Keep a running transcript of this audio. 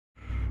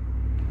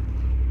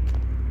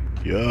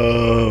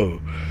Yo,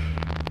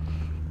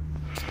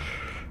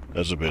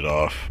 that's a bit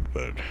off,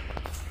 but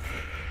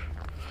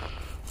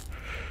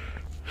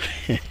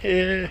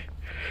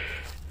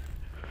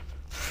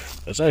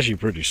that's actually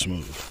pretty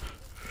smooth.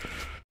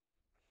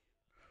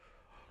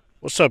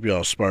 What's up,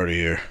 y'all? Sparta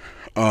here.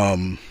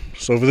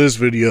 So for this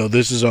video,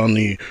 this is on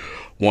the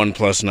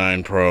OnePlus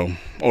 9 Pro,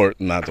 or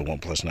not the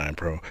OnePlus 9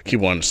 Pro.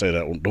 Keep wanting to say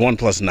that, the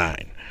OnePlus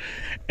 9,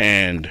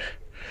 and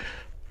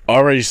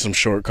already some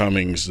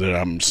shortcomings that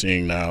I'm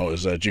seeing now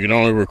is that you can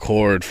only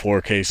record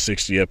 4K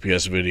 60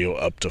 FPS video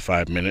up to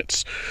 5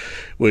 minutes,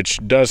 which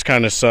does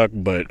kind of suck,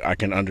 but I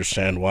can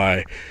understand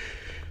why.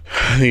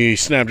 The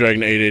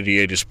Snapdragon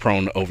 888 is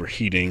prone to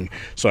overheating,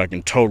 so I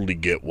can totally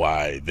get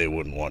why they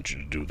wouldn't want you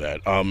to do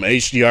that.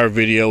 HDR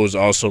video is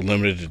also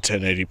limited to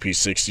 1080p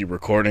 60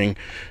 recording,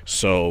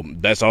 so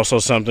that's also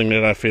something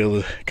that I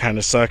feel kind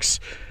of sucks,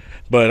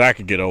 but I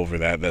could get over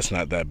that. That's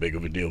not that big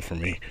of a deal for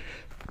me.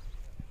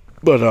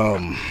 But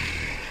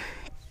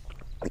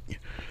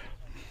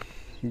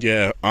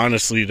yeah,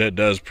 honestly, that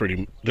does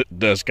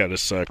kind of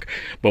suck.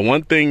 But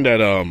one thing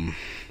that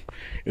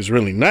is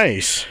really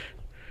nice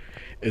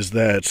is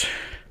that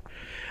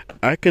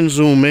I can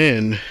zoom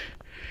in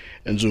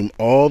and zoom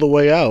all the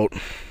way out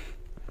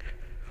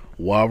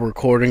while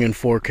recording in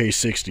 4K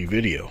 60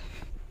 video.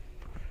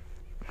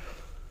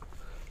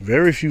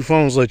 Very few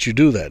phones let you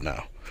do that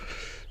now.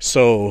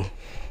 So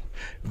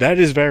that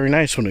is very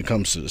nice when it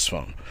comes to this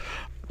phone.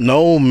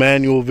 No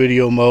manual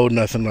video mode,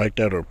 nothing like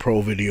that, or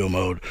pro video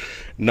mode,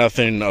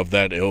 nothing of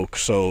that ilk.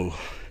 So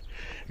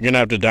you're gonna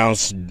have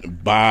to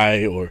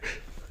buy or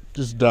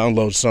just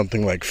download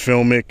something like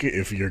Filmic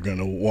if you're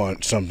gonna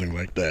want something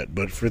like that.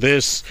 But for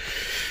this,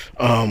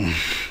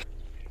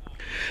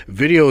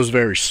 video is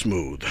very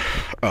smooth,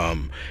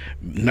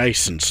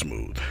 nice and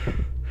smooth.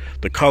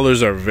 The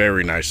colors are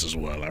very nice as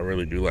well. I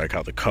really do like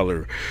how the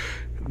color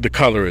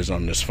is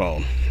on this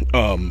phone.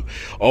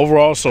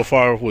 Overall, so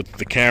far with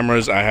the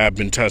cameras, I have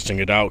been testing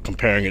it out,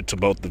 comparing it to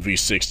both the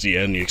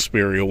V60 and the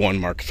Xperia 1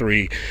 Mark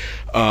III,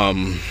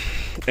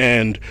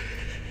 and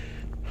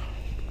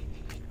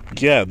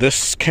yeah,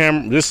 this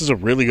is a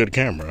really good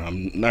camera.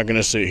 I'm not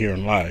gonna sit here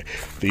and lie.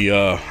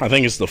 I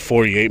think it's the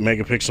 48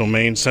 megapixel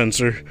main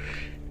sensor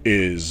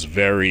is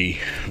very,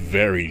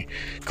 very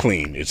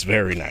clean. It's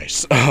very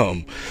nice.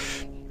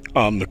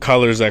 The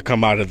colors that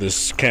come out of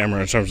this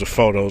camera in terms of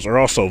photos are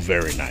also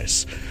very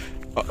nice.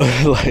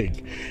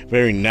 Like,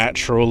 very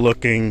natural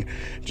looking,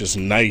 just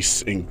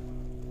nice, and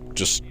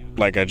just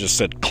like I just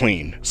said,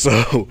 clean.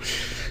 So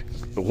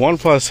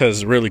OnePlus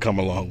has really come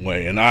a long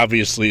way, and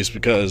obviously it's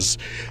because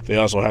they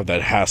also have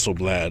that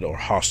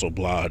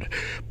Hasselblad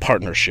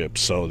partnership,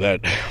 so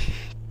that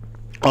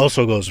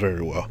also goes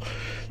very well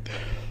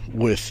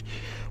with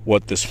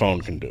what this phone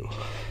can do.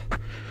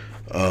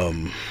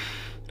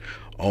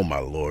 Oh my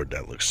lord,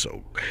 that looks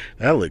so good.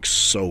 That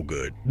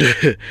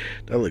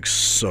looks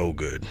so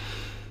good.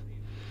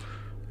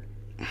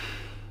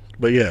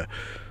 But yeah,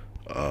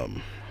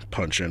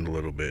 punch in a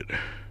little bit.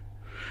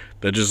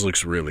 That just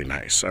looks really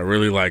nice. I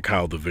really like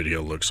how the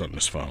video looks on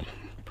this phone.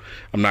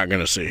 I'm not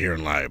gonna sit here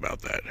and lie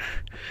about that.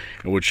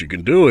 And what you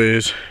can do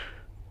is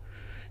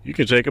you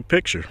can take a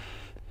picture,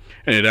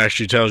 and it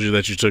actually tells you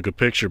that you took a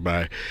picture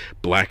by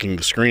blacking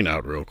the screen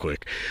out real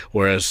quick.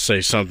 Whereas,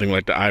 say, something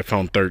like the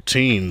iPhone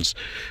 13s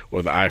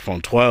or the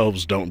iPhone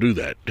 12s don't do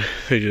that.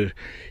 You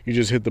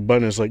just hit the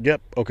button, it's like,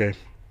 yep, okay,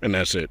 and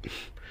that's it.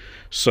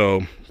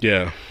 So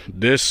yeah,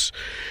 this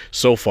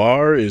so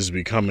far is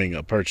becoming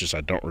a purchase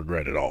I don't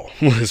regret at all,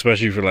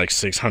 especially for like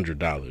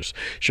 $600.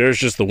 Sure, it's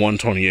just the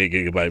 128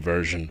 gigabyte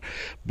version,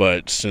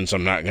 but since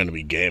I'm not going to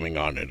be gaming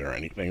on it or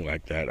anything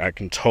like that, I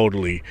can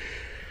totally,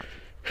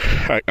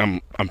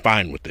 I'm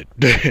fine with it.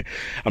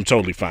 I'm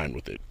totally fine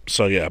with it.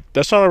 So yeah,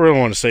 that's all I really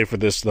want to say for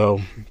this, though.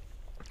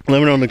 Let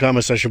me know in the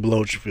comment section below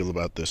what you feel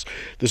about this.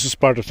 This is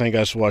Sparta. Thank you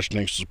guys for watching.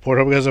 Thanks for support.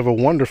 Hope you guys have a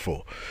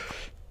wonderful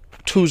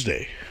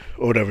Tuesday,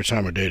 or whatever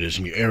time of day it is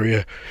in your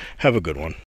area. Have a good one.